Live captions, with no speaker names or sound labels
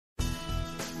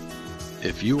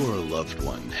If you or a loved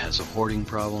one has a hoarding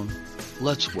problem,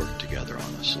 let's work together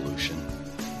on a solution.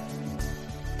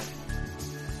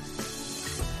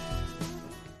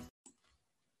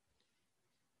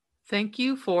 Thank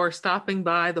you for stopping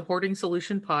by the Hoarding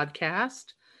Solution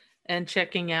podcast and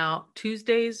checking out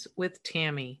Tuesdays with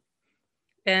Tammi.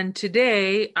 And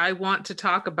today I want to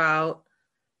talk about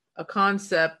a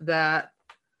concept that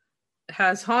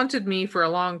has haunted me for a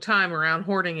long time around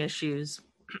hoarding issues.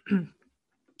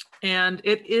 And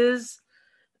it is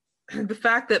the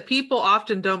fact that people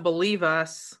often don't believe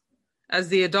us as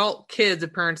the adult kids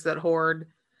of parents that hoard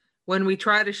when we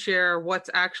try to share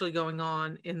what's actually going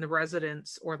on in the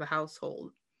residence or the household.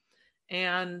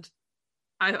 And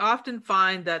I often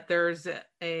find that there's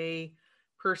a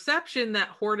perception that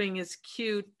hoarding is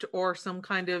cute or some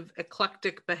kind of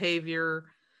eclectic behavior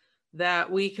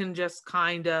that we can just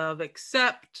kind of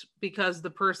accept because the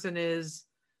person is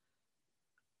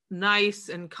nice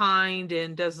and kind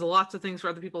and does lots of things for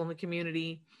other people in the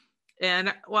community.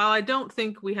 And while I don't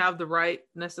think we have the right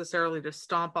necessarily to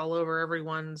stomp all over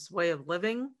everyone's way of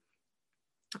living,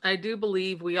 I do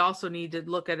believe we also need to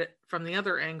look at it from the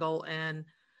other angle and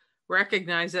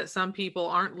recognize that some people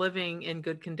aren't living in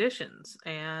good conditions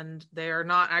and they are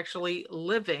not actually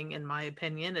living, in my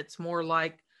opinion. It's more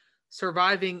like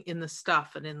surviving in the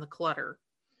stuff and in the clutter.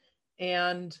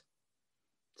 And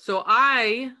so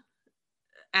I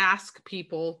ask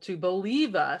people to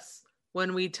believe us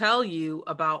when we tell you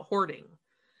about hoarding.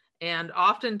 And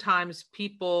oftentimes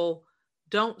people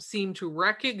don't seem to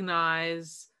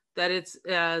recognize that it's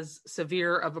as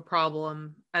severe of a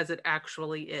problem as it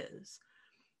actually is.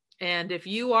 And if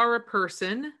you are a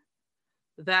person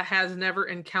that has never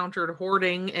encountered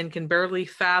hoarding and can barely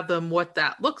fathom what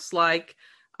that looks like,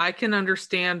 I can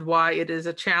understand why it is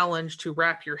a challenge to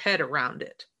wrap your head around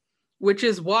it, which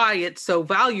is why it's so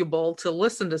valuable to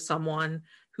listen to someone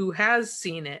who has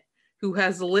seen it, who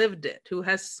has lived it, who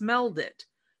has smelled it,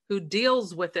 who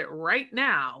deals with it right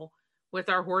now with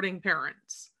our hoarding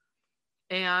parents.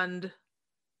 And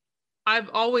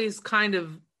I've always kind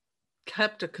of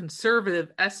kept a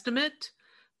conservative estimate,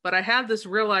 but I have this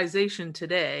realization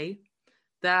today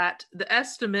that the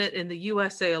estimate in the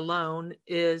USA alone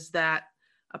is that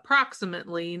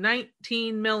approximately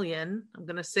 19 million, I'm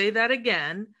going to say that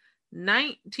again,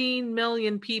 19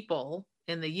 million people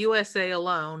in the USA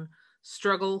alone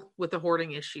struggle with the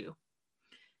hoarding issue.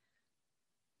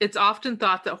 It's often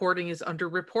thought that hoarding is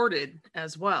underreported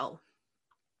as well,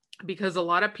 because a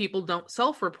lot of people don't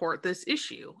self-report this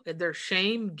issue. There's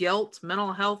shame, guilt,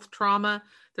 mental health trauma.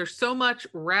 There's so much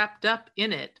wrapped up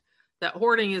in it that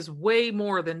hoarding is way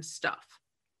more than stuff.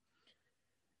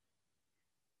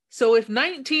 So if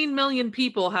 19 million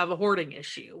people have a hoarding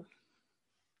issue,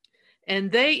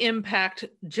 and they impact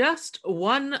just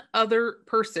one other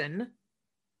person,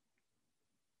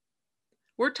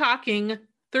 we're talking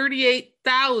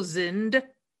 38,000,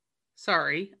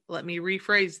 sorry, let me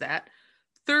rephrase that,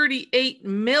 38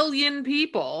 million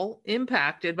people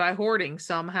impacted by hoarding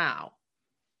somehow.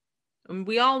 And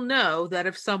we all know that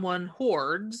if someone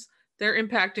hoards, they're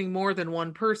impacting more than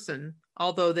one person,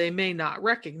 although they may not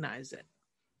recognize it.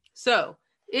 So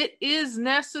it is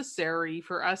necessary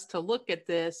for us to look at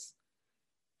this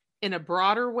in a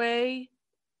broader way,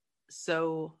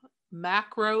 so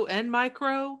macro and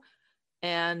micro,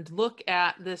 and look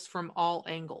at this from all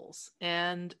angles.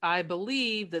 And I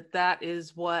believe that that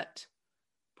is what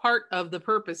part of the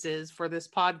purpose is for this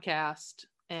podcast,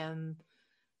 and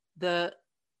the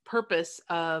purpose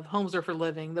of Homes Are for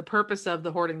Living, the purpose of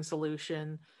the Hoarding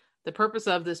Solution, the purpose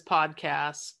of this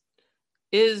podcast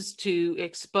is to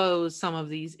expose some of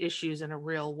these issues in a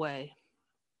real way.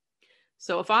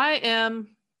 So if I am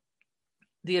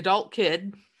the adult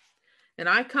kid and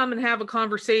I come and have a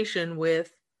conversation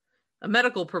with a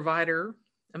medical provider,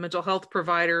 a mental health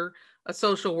provider, a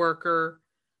social worker,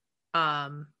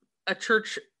 a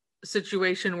church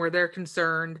situation where they're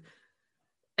concerned,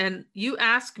 and you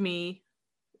ask me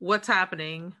what's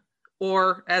happening,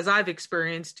 or as I've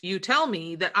experienced, you tell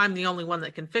me that I'm the only one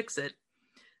that can fix it,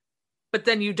 but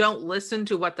then you don't listen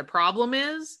to what the problem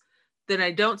is, then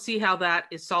I don't see how that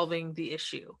is solving the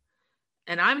issue.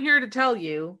 And I'm here to tell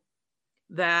you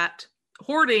that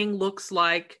hoarding looks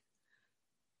like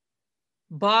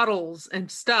bottles and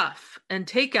stuff and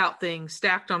takeout things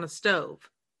stacked on a stove,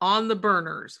 on the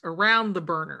burners, around the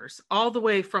burners, all the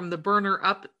way from the burner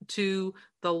up to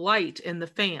the light in the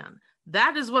fan.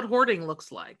 That is what hoarding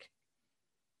looks like.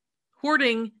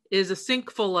 Hoarding is a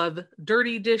sink full of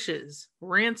dirty dishes,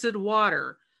 rancid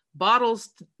water,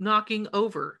 bottles knocking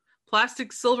over,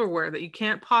 plastic silverware that you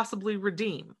can't possibly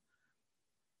redeem.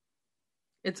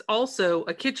 It's also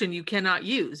a kitchen you cannot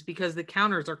use because the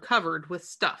counters are covered with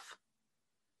stuff.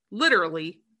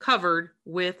 Literally covered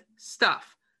with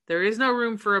stuff. There is no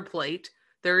room for a plate.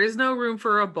 There is no room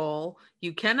for a bowl.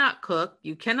 You cannot cook.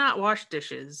 You cannot wash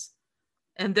dishes.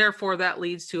 And therefore, that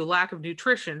leads to a lack of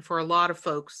nutrition for a lot of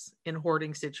folks in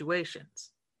hoarding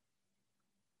situations.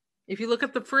 If you look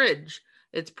at the fridge,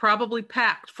 it's probably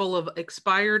packed full of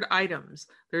expired items.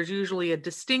 There's usually a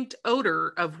distinct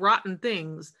odor of rotten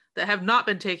things that have not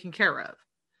been taken care of.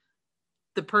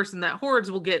 The person that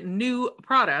hoards will get new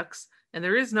products, and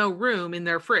there is no room in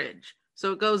their fridge.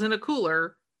 So it goes in a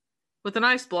cooler with an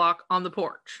ice block on the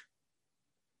porch.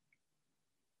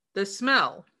 The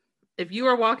smell. If you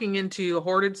are walking into a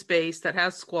hoarded space that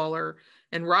has squalor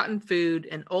and rotten food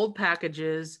and old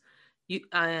packages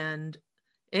and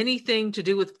anything to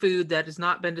do with food that has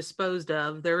not been disposed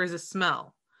of, there is a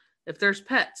smell. If there's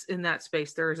pets in that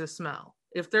space, there is a smell.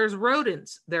 If there's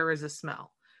rodents, there is a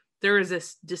smell. There is a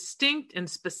distinct and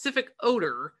specific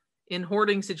odor in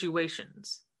hoarding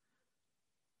situations.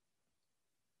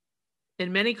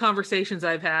 In many conversations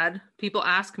I've had, people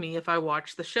ask me if I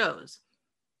watch the shows.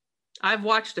 I've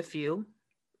watched a few.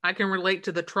 I can relate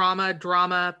to the trauma,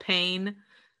 drama, pain,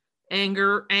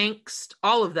 anger, angst.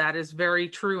 All of that is very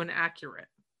true and accurate.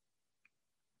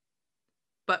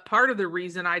 But part of the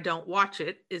reason I don't watch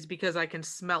it is because I can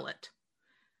smell it.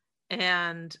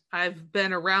 And I've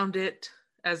been around it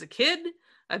as a kid.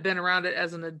 I've been around it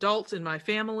as an adult in my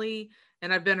family,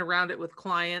 and I've been around it with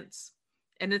clients.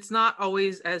 And it's not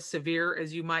always as severe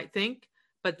as you might think,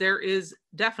 but there is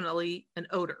definitely an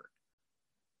odor.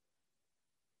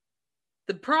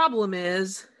 The problem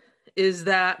is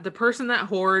that the person that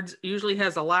hoards usually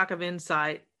has a lack of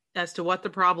insight as to what the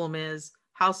problem is,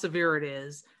 how severe it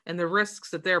is, and the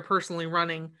risks that they're personally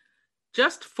running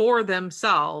just for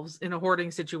themselves in a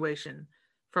hoarding situation,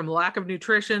 from lack of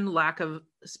nutrition, lack of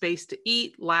space to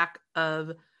eat, lack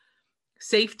of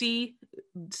safety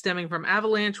stemming from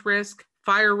avalanche risk.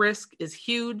 Fire risk is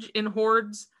huge in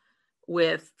hoards,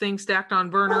 with things stacked on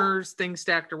burners, things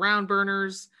stacked around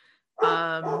burners.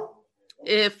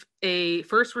 If a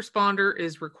first responder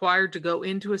is required to go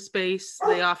into a space,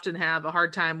 they often have a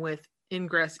hard time with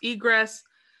ingress, egress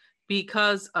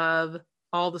because of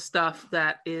all the stuff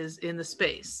that is in the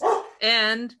space.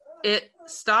 And it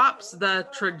stops the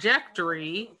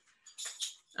trajectory.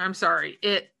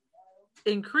 It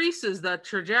increases the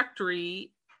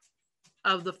trajectory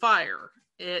of the fire.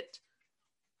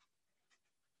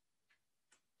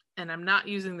 And I'm not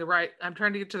using I'm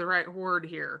trying to get to the right word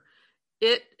here.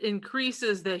 It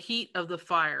increases the heat of the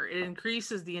fire. It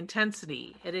increases the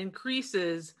intensity. It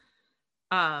increases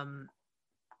how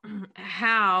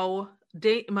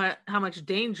much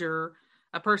danger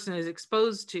a person is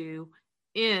exposed to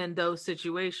in those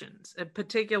situations, and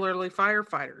particularly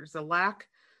firefighters. The lack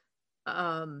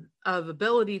of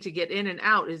ability to get in and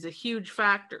out is a huge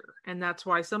factor, and that's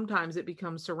why sometimes it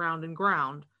becomes surround and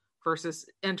ground versus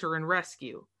enter and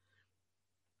rescue.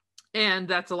 And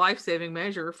that's a life-saving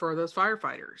measure for those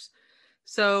firefighters.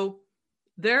 So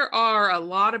there are a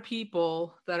lot of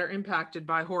people that are impacted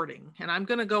by hoarding. And I'm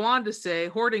going to go on to say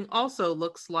hoarding also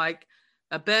looks like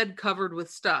a bed covered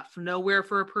with stuff, nowhere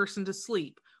for a person to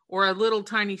sleep, or a little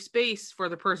tiny space for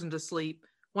the person to sleep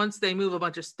once they move a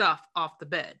bunch of stuff off the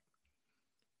bed.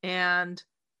 And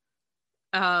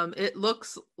it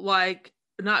looks like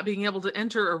not being able to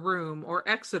enter a room or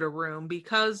exit a room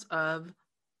because of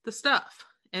the stuff.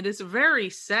 And it's very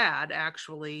sad,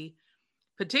 actually,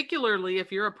 particularly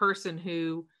if you're a person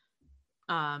who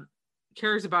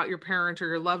cares about your parent or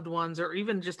your loved ones, or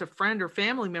even just a friend or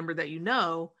family member that you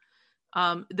know.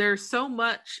 There's so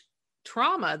much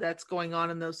trauma that's going on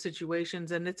in those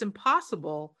situations, and it's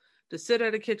impossible to sit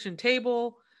at a kitchen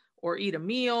table or eat a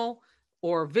meal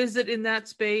or visit in that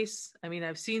space. I mean,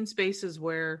 I've seen spaces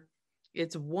where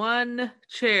it's one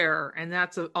chair and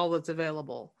that's all that's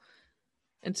available.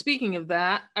 And speaking of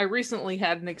that, I recently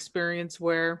had an experience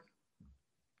where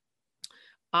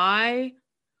I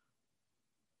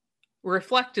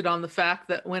reflected on the fact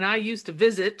that when I used to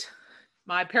visit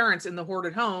my parents in the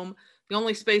hoarded home, the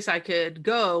only space I could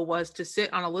go was to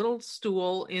sit on a little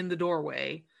stool in the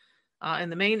doorway in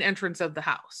the main entrance of the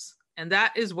house. And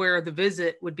that is where the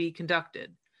visit would be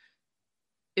conducted.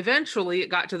 Eventually, it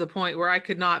got to the point where I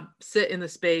could not sit in the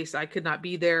space. I could not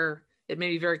be there. It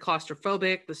made me very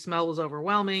claustrophobic. The smell was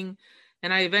overwhelming.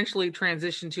 And I eventually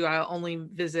transitioned to I'll only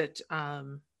visit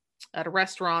at a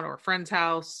restaurant or a friend's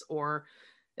house, or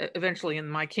eventually in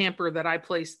my camper that I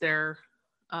placed there,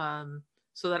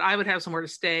 so that I would have somewhere to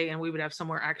stay and we would have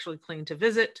somewhere actually clean to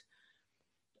visit.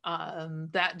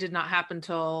 That did not happen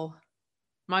till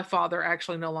my father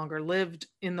actually no longer lived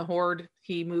in the hoard.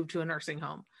 He moved to a nursing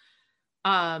home,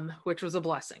 which was a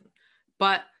blessing.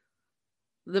 But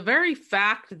the very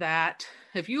fact that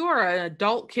if you are an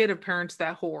adult kid of parents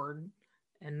that hoard,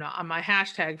 and my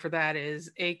hashtag for that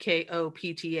is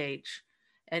AKOPTH,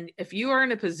 and if you are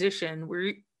in a position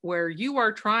where you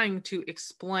are trying to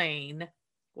explain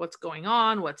what's going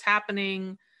on, what's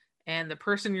happening, and the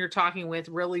person you're talking with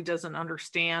really doesn't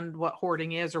understand what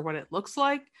hoarding is or what it looks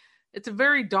like, it's a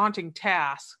very daunting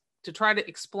task to try to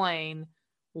explain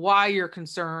why you're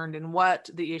concerned and what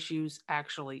the issues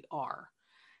actually are.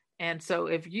 And so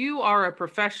if you are a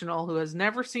professional who has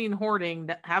never seen hoarding,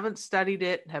 haven't studied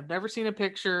it, have never seen a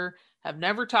picture, have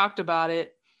never talked about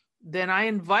it, then I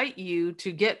invite you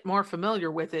to get more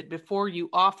familiar with it before you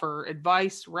offer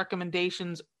advice,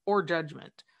 recommendations, or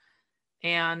judgment.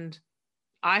 And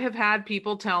I have had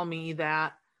people tell me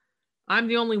that I'm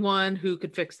the only one who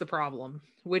could fix the problem,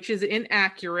 which is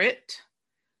inaccurate.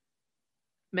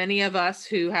 Many of us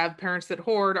who have parents that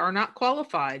hoard are not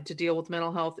qualified to deal with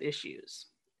mental health issues.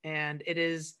 And it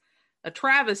is a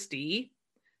travesty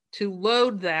to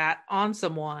load that on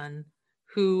someone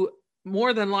who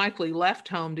more than likely left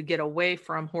home to get away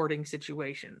from hoarding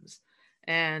situations.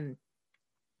 And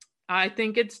I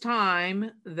think it's time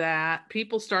that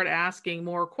people start asking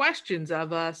more questions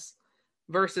of us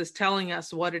versus telling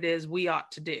us what it is we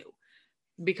ought to do,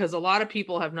 because a lot of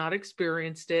people have not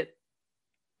experienced it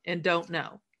and don't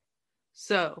know.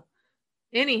 So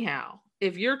anyhow,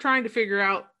 if you're trying to figure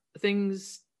out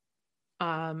things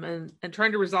and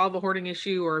trying to resolve a hoarding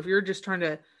issue, or if you're just trying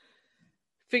to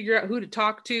figure out who to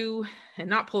talk to and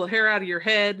not pull a hair out of your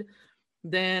head,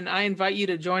 then I invite you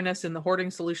to join us in the Hoarding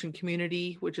Solution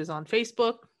community, which is on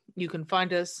Facebook. You can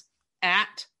find us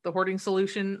at the Hoarding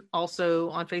Solution, also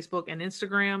on Facebook and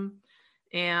Instagram.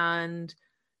 And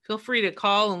feel free to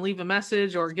call and leave a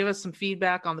message or give us some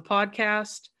feedback on the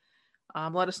podcast.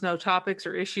 Let us know topics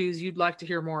or issues you'd like to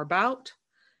hear more about.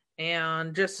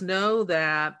 And just know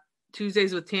that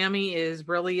Tuesdays with Tammi is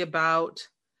really about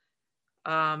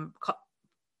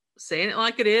saying it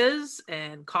like it is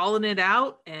and calling it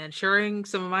out and sharing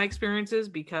some of my experiences,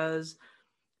 because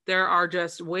there are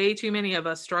just way too many of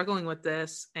us struggling with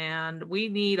this, and we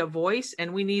need a voice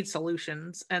and we need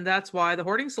solutions. And that's why the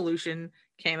Hoarding Solution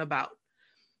came about.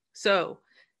 So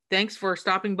thanks for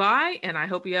stopping by, and I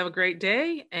hope you have a great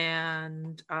day,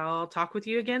 and I'll talk with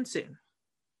you again soon.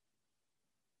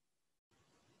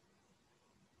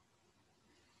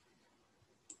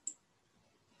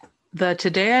 The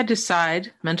Today I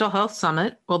Decide Mental Health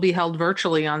Summit will be held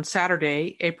virtually on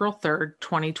Saturday, April 3rd,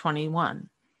 2021.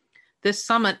 This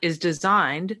summit is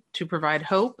designed to provide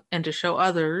hope and to show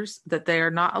others that they are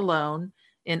not alone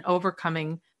in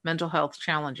overcoming mental health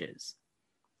challenges.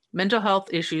 Mental health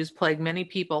issues plague many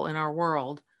people in our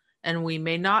world, and we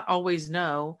may not always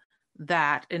know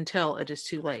that until it is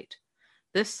too late.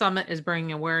 This summit is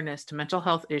bringing awareness to mental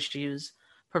health issues,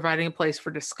 providing a place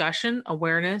for discussion,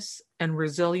 awareness, and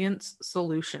resilience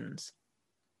solutions.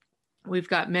 We've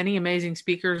got many amazing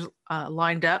speakers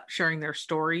lined up sharing their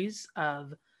stories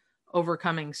of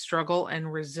overcoming struggle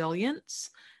and resilience.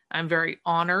 I'm very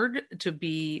honored to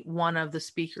be one of the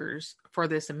speakers for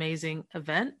this amazing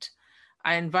event.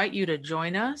 I invite you to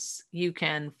join us. You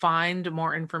can find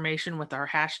more information with our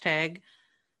hashtag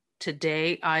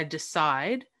Today I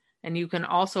Decide. And you can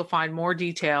also find more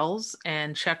details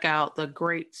and check out the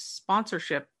great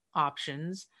sponsorship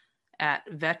options at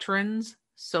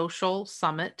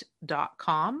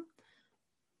veteranssocialsummit.com.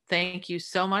 Thank you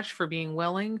so much for being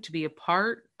willing to be a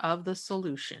part of the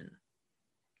solution.